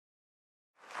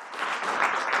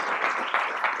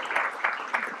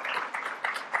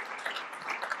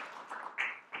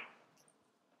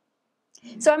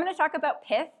So I'm going to talk about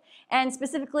pith, and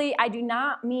specifically, I do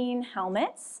not mean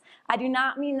helmets. I do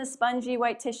not mean the spongy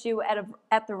white tissue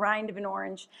at the rind of an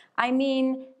orange. I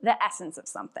mean the essence of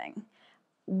something.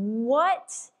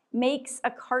 What makes a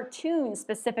cartoon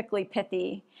specifically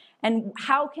pithy, and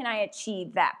how can I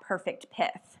achieve that perfect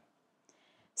pith?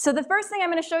 So the first thing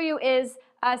I'm going to show you is,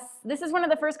 this is one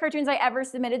of the first cartoons I ever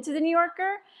submitted to the New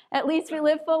Yorker, At Least We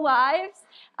Live Full Lives.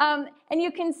 And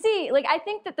you can see, like, I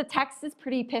think that the text is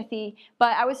pretty pithy,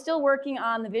 but I was still working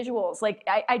on the visuals. Like,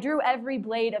 I drew every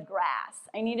blade of grass.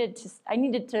 I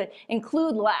needed to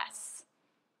include less.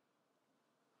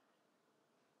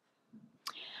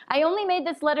 I only made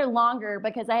this letter longer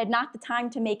because I had not the time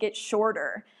to make it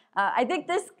shorter. I think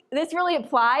this really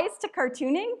applies to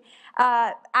cartooning.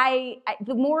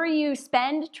 The more you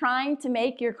spend trying to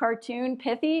make your cartoon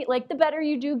pithy, like, the better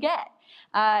you do get.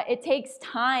 It takes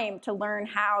time to learn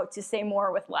how to say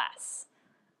more with less.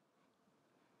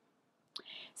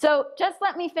 So just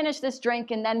let me finish this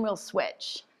drink and then we'll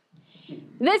switch.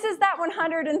 This is that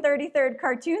 133rd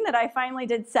cartoon that I finally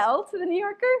did sell to the New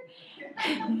Yorker.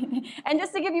 And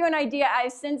just to give you an idea,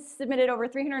 I've since submitted over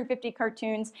 350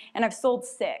 cartoons and I've sold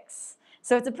 6.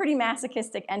 So it's a pretty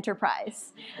masochistic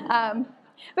enterprise. But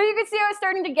you can see I was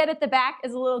starting to get at the back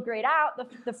is a little grayed out.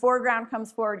 The foreground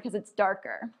comes forward because it's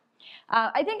darker.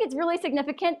 I think it's really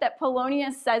significant that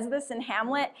Polonius says this in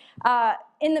Hamlet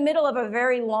in the middle of a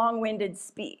very long-winded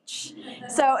speech.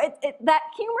 So that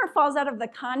humor falls out of the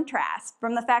contrast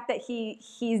from the fact that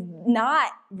he's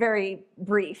not very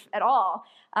brief at all.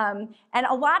 And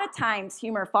a lot of times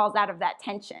humor falls out of that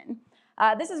tension.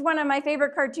 This is one of my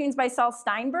favorite cartoons by Saul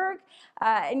Steinberg,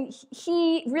 and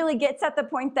he really gets at the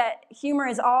point that humor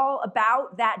is all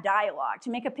about that dialogue. To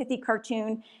make a pithy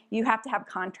cartoon, you have to have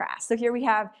contrast. So here we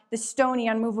have the stony,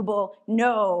 unmovable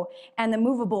no, and the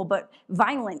movable but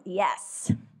violent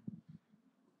yes.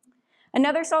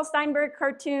 Another Saul Steinberg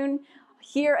cartoon,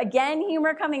 here again,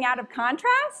 humor coming out of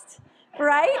contrast.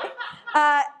 Right?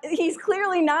 He's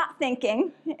clearly not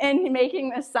thinking in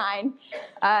making this sign.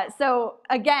 So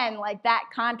again, like, that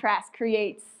contrast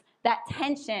creates that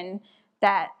tension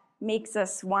that makes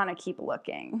us want to keep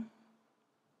looking.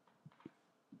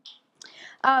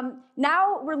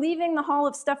 Now we're leaving the hall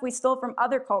of stuff we stole from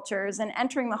other cultures and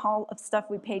entering the hall of stuff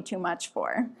we paid too much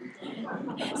for.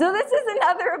 So this is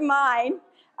another of mine.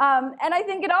 And I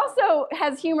think it also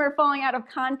has humor falling out of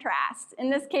contrast, in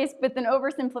this case with an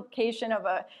oversimplification of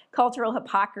a cultural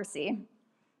hypocrisy.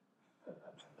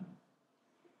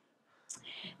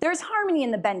 There's harmony in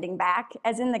the bending back,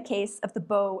 as in the case of the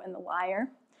bow and the lyre.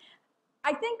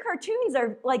 I think cartoons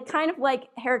are kind of like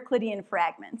Heraclitean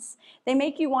fragments. They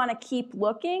make you want to keep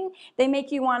looking. They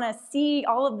make you want to see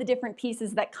all of the different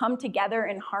pieces that come together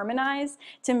and harmonize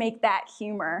to make that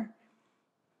humor.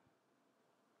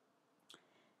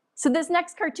 So this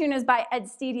next cartoon is by Ed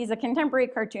Steed. He's a contemporary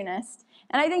cartoonist.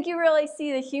 And I think you really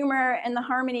see the humor and the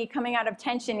harmony coming out of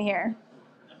tension here.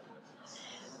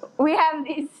 We have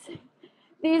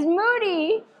these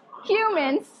moody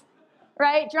humans,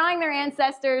 right, drawing their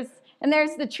ancestors. And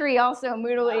there's the tree also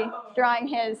moodily drawing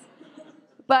his.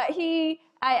 But he,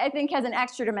 I think, has an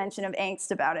extra dimension of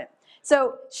angst about it.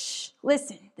 So, shh,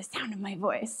 listen, the sound of my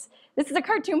voice. This is a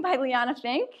cartoon by Liana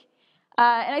Fink.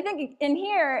 And I think in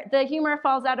here, the humor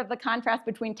falls out of the contrast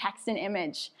between text and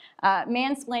image.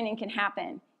 Mansplaining can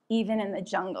happen, even in the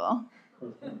jungle.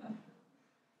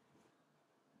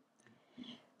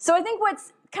 So I think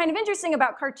what's kind of interesting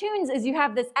about cartoons is you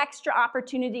have this extra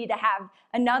opportunity to have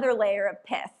another layer of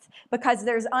pith, because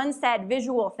there's unsaid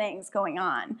visual things going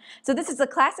on. So this is a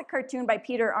classic cartoon by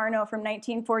Peter Arno from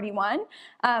 1941.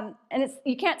 And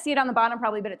you can't see it on the bottom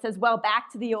probably, but it says, "Well,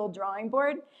 back to the old drawing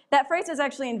board." That phrase was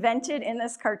actually invented in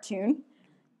this cartoon.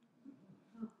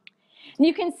 And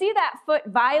you can see that foot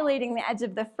violating the edge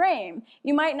of the frame.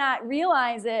 You might not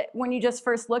realize it when you just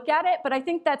first look at it, but I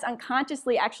think that's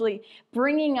unconsciously actually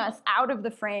bringing us out of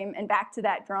the frame and back to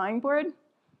that drawing board.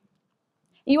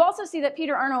 You also see that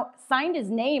Peter Arno signed his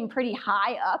name pretty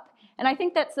high up, and I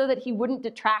think that's so that he wouldn't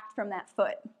detract from that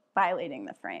foot violating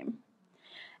the frame.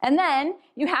 And then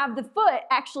you have the foot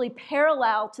actually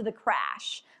parallel to the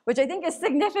crash, which I think is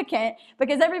significant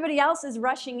because everybody else is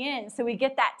rushing in, so we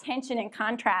get that tension and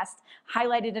contrast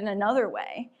highlighted in another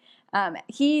way.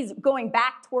 He's going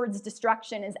back towards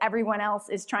destruction as everyone else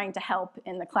is trying to help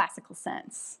in the classical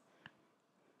sense.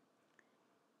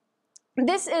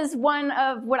 This is one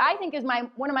of what I think is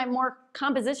one of my more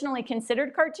compositionally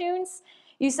considered cartoons.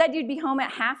 You said you'd be home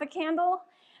at half a candle.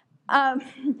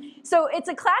 So it's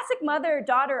a classic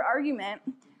mother-daughter argument,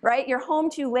 right? You're home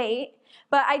too late.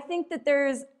 But I think that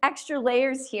there's extra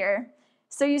layers here.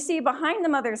 So you see behind the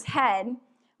mother's head,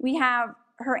 we have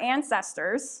her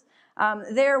ancestors.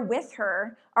 They're with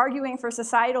her, arguing for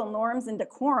societal norms and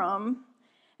decorum.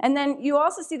 And then you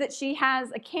also see that she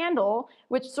has a candle,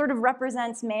 which sort of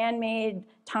represents man-made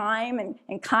time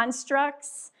and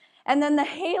constructs. And then the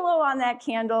halo on that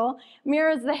candle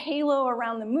mirrors the halo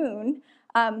around the moon,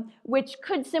 which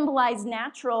could symbolize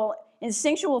natural,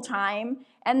 instinctual time.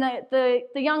 And the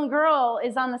young girl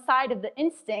is on the side of the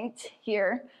instinct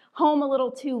here, home a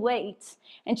little too late.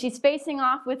 And she's facing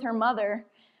off with her mother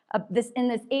in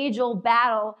this age-old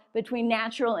battle between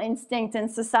natural instinct and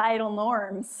societal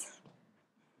norms.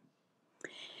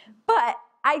 But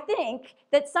I think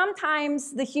that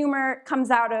sometimes the humor comes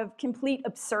out of complete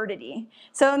absurdity.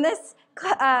 So in this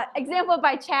example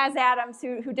by Chaz Adams,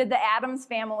 who did the Addams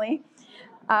Family,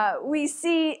 we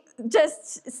see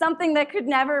just something that could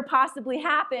never possibly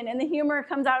happen, and the humor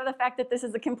comes out of the fact that this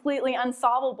is a completely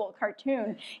unsolvable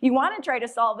cartoon. You want to try to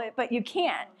solve it, but you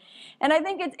can't. And I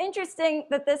think it's interesting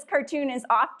that this cartoon is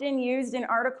often used in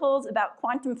articles about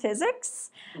quantum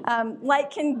physics.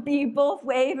 Light can be both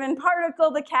wave and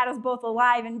particle, the cat is both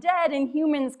alive and dead, and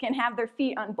humans can have their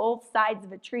feet on both sides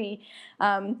of a tree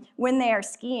when they are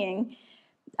skiing.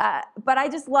 But I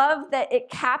just love that it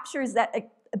captures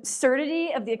that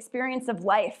absurdity of the experience of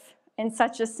life in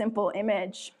such a simple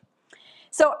image.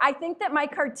 So I think that my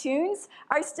cartoons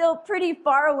are still pretty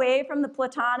far away from the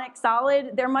Platonic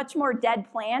solid. They're much more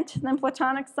dead plant than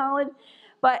Platonic solid,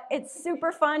 but it's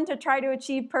super fun to try to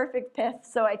achieve perfect pith,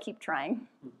 so I keep trying.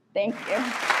 Thank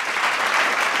you.